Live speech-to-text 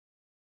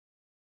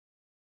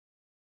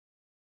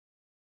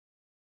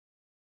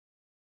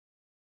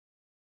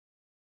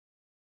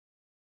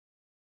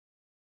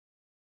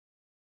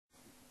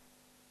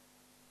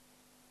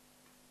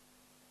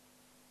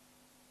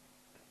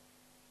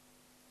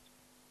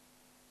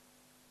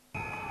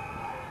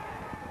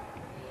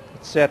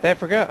South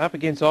Africa up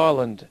against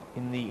Ireland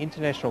in the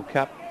International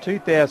Cup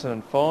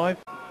 2005.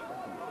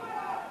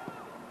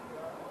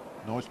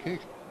 Nice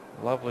kick.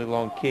 Lovely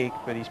long kick,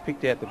 but he's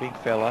picked out the big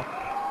fella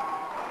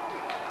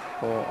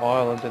for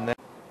Ireland, and that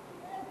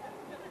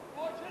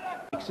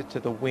takes it to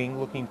the wing,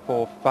 looking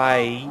for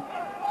Fay.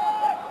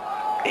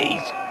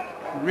 He's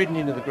ridden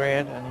into the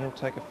ground, and he'll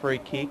take a free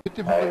kick. A bit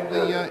different to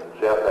the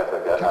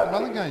couple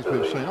of other games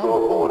we've seen.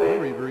 Oh,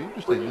 very, very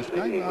interesting this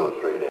game.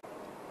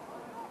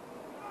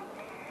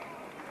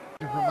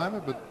 For a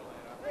moment, but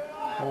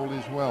all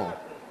is well.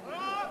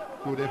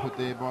 Good effort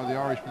there by the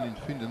Irishman in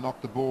Finn to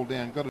knock the ball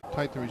down. Got to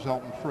take the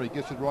resultant free.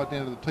 Gets it right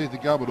down to the teeth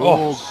of Gilbert.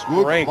 Oh,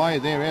 good play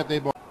there, out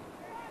there by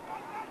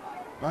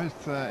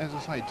both, as I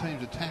say,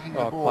 teams attacking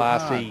the ball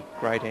classy, hard.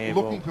 great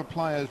handball. Looking for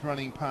players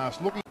running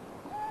past. Looking.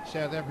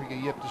 South Africa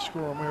yet to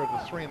score, and we're at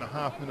the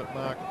 3.5 minute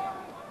mark.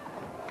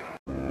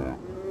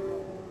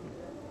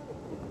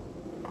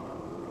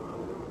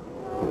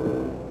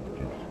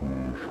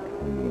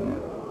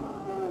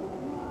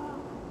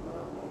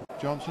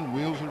 Johnson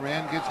wheels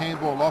around, gets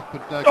handball off,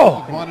 but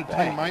couldn't find a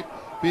teammate.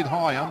 Bit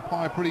high,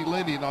 umpire pretty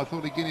lenient. I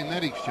thought he'd get in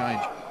that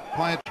exchange.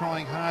 Player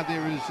trying hard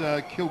there is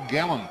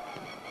Kilgallen.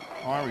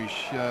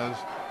 Irish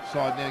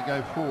side now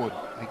go forward.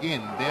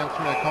 Again, down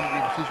through our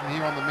commentary position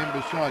here on the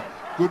members' side.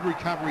 Good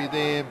recovery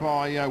there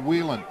by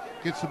Whelan.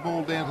 Gets the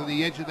ball down to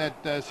the edge of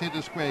that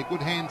centre square.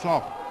 Good hands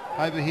off.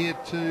 Over here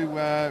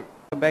to...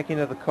 back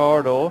into the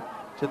corridor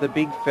to the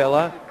big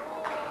fella.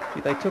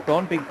 They took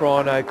on big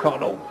Brian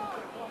O'Connell.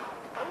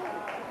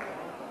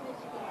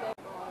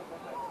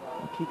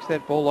 He kicks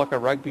that ball like a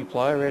rugby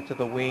player out to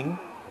the wing.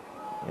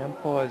 The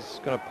umpire's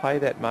going to pay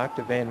that mark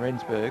to Van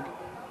Rensburg.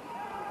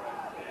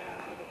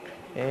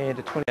 And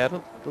a 20 out.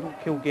 Little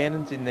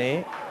Kilgannon's in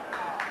there.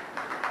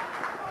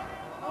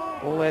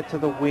 Ball out to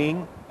the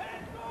wing.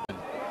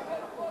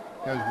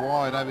 Goes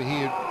wide over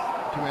here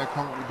to our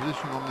commentary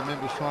position on the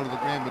member side of the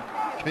ground,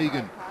 but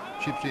Keegan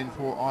chips in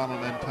for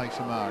Ireland and takes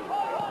a mark.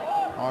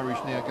 Irish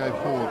now go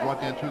forward, right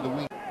down through the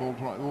wing.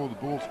 The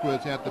ball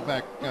squirts out the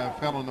back.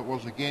 Fallon it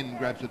was again,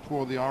 grabs it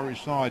for the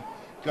Irish side.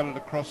 Got it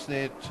across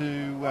there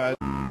to...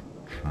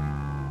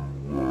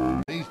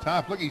 he's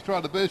tough. Look, he's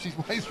trying to burst his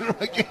way through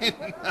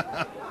again.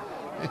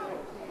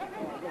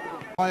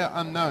 Player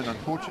unknown,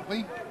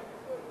 unfortunately.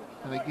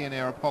 And again,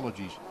 our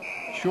apologies.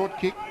 Short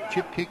kick,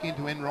 chip kick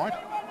into Enright.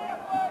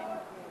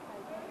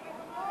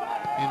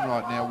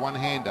 Enright now,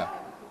 one-hander.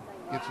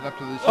 Gets it up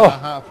to the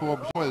half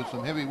forward. There's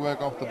some heavy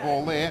work off the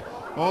ball there.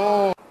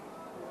 Oh!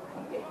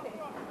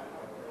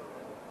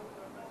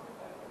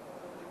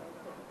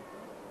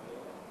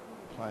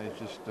 Players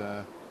just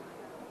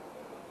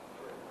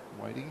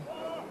waiting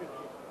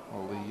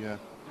while the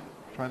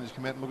trainers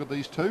come out and look at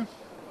these two.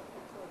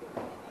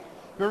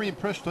 Very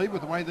impressed, Steve,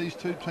 with the way these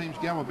two teams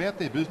go about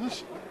their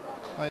business.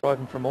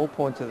 Driving from all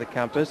points of the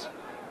compass.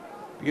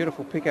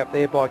 Beautiful pick up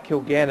there by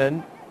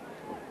Kilgannon.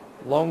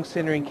 Long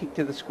centering kick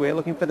to the square,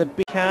 looking for the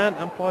big can't.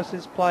 Umpire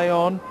says play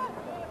on.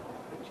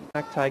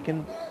 Back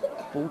taken.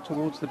 Ball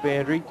towards the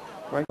boundary.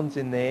 Great one's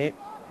in there.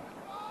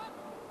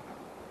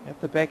 At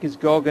the back is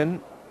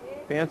Goggin.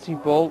 Bouncing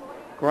ball.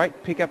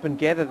 Great pick up and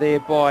gather there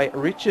by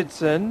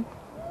Richardson.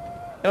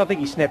 And I think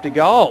he snapped a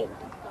goal.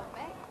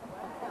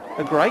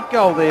 A great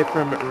goal there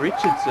from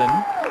Richardson.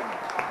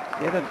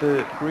 Gathered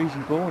the greasy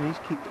ball and he's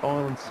kicked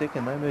Ireland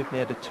second. They move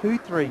now to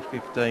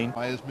 2-3-15.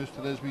 Players missed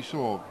it as we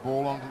saw.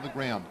 Ball onto the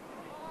ground.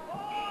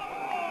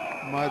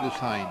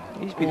 Modersane.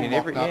 He's been in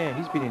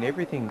he's been in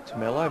everything,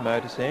 Tamello,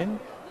 Modersane.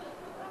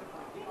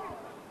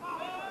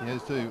 He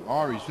has to.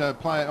 Irish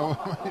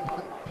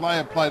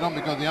player played on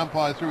because the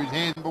umpire threw his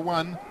hand. Number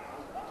one,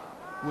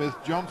 with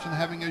Johnson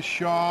having a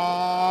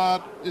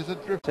shot. Is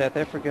it drift? South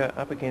Africa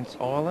up against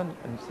Ireland,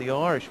 and it's the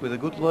Irish with a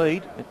good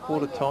lead at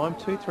quarter time,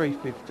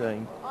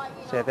 2-3-15.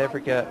 South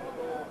Africa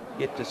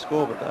yet to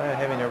score, but they are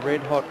having a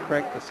red hot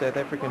crack, the South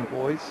African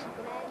boys,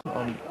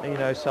 on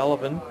Ian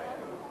O'Sullivan.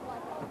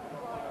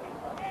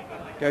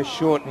 Goes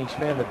short, and he's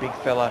found the big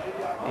fella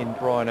in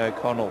Brian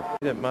O'Connell.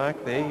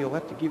 Mark there, you'll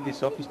have to give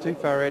this off. He's too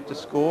far out to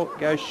score.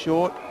 Goes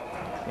short,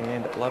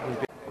 and lovely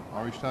bit.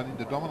 Irish starting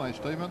to dominate,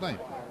 Steve, aren't they?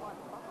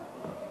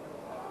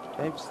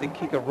 Gives the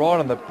kicker right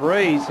on the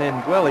breeze,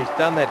 and well, he's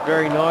done that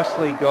very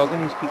nicely,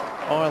 Goggin. He's kicked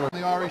Ireland.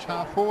 The Irish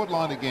half forward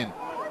line again.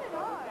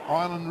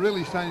 Ireland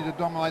really starting to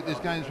dominate this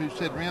game, as we've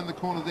said. Round the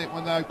corner there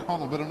with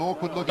O'Connell, but an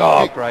awkward looking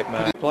kick. Great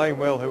mate. Playing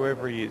well,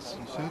 whoever he is.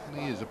 He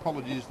certainly is.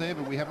 Apologies there,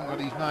 but we haven't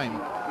got his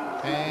name.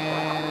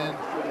 And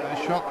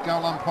a shot,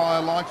 goal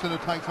umpire likes it.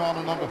 It takes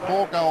Ireland on to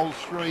 4 goals,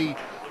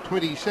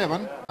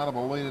 3-27.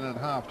 Incredible lead in at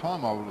half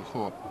time, I would have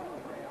thought.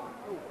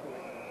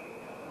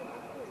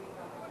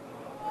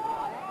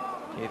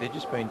 Yeah, they're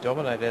just being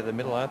dominated out of the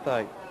middle, aren't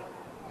they?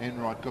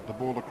 Enright got the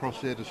ball across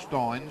there to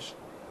Stynes.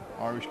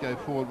 Irish go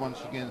forward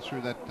once again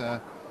through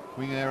that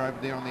wing area over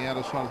there on the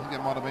outer side. I think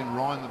that might have been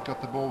Ryan that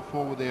got the ball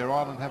forward there.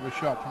 Ireland have a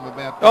shot from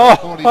about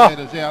 40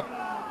 metres out.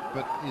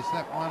 But is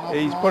that one off?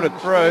 He's put it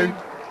through.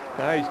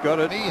 No, he's got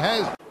it. He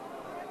has.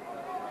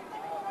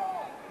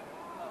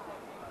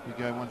 We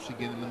go once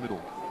again in the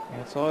middle.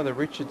 It's either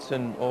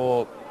Richardson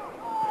or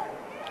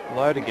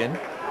Loadigan.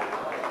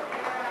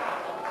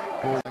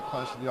 Ball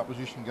close to the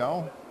opposition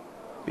goal.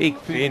 Big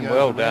Finn,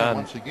 well done.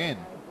 Once again.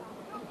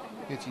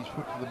 Gets his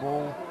foot to the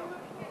ball.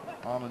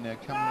 Ireland now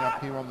coming up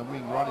here on the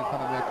wing, right in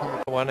front of our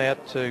comment. One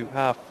out to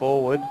half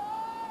forward.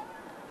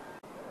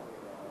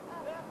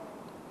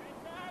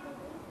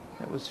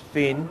 That was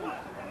Finn.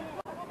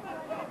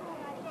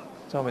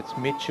 This time it's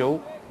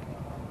Mitchell.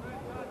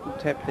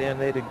 Tap down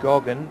there to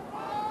Goggin.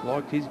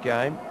 Liked his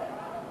game.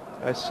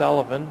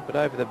 O'Sullivan, but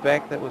over the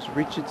back that was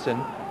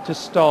Richardson to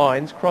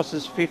Stynes.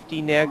 Crosses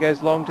 50 now,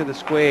 goes long to the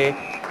square.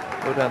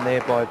 Well done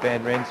there by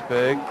Van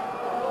Rensburg.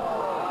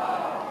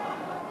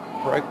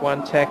 Broke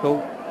one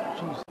tackle.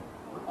 Jeez.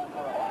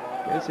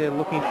 Goes there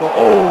looking for...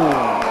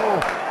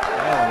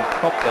 Allen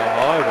copped the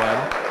high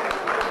one.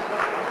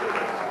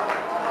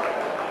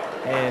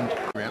 And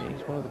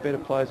he's one of the better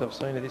players I've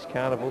seen at this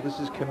carnival. This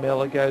is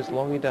Camilla, goes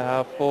long into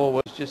half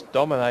forward. Just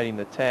dominating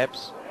the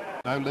taps.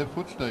 No left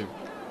foot, Steve.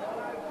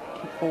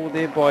 Kick forward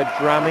there by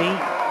Drummy.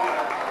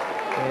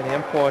 And the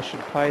umpire should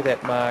pay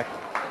that mark.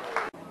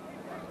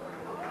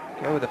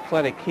 Go with a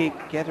flatter kick.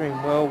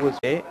 Gathering well was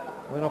there.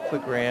 Went off the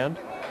ground.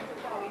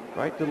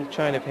 Great little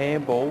chain of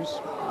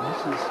handballs. This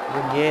is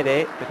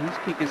Liniere, but his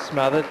kick is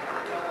smothered.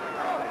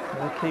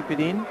 They'll keep it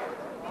in.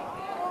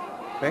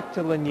 Back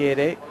to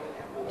Liniere.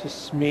 To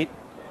Smith.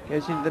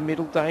 Goes into the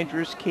middle.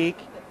 Dangerous kick.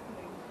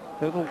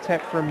 Little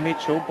tap from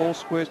Mitchell. Ball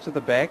squares to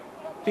the back.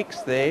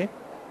 Fix there.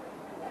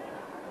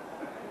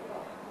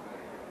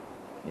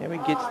 Now he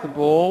gets the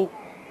ball.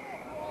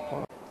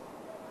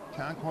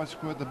 Can't quite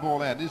squirt the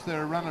ball out. Is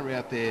there a runner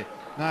out there?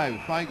 No,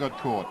 Fay got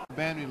caught.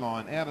 Boundary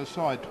line, out of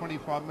side,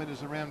 25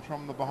 metres around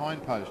from the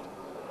behind post.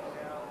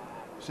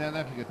 South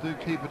Africa do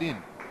keep it in.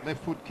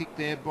 Left foot kick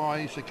there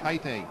by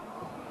Sakate.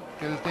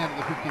 Goes down to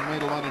the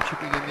 50-metre line and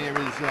chipping in there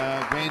is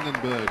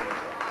Vandenberg.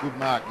 Good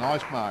mark,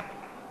 nice mark.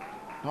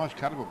 Nice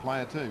cut of a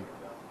player too.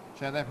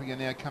 South Africa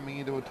now coming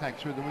into attack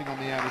through the wing on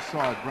the outer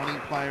side. Running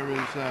player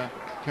is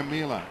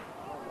Camila.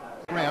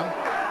 Ground.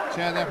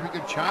 South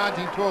Africa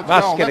charging towards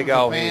Must goal. get a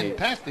goal here. here.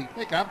 Fantastic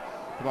pickup,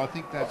 but I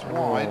think that's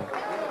wide.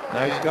 No,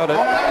 he's got it.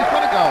 Oh, no, he's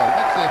got a goal.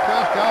 That's their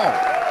first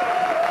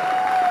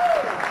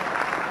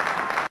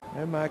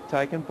goal. No mark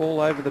taken. Ball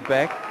over the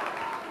back.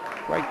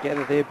 Great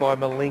gather there by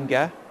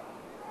Malinga.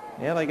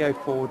 Now they go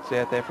forward,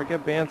 South Africa.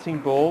 Bouncing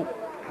ball.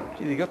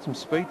 Gee, they've got some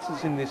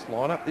speedsters in this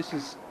lineup. This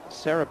is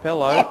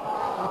Sarapello.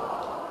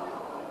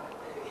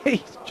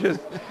 He's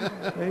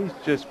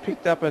just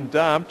picked up and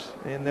dumped,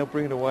 and they'll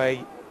bring it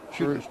away.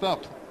 Should have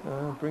stopped.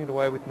 Bring it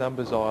away with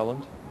Numbers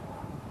Island.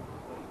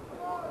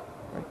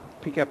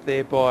 Pick up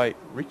there by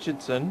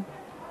Richardson.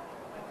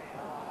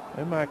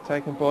 No mark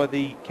taken by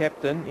the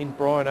captain in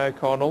Brian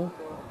O'Connell.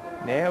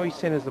 Now he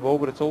centres the ball,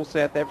 but it's all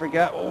South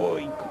Africa. Oh,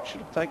 he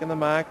should have taken the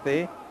mark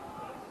there.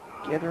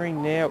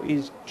 Gathering now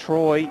is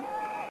Troy.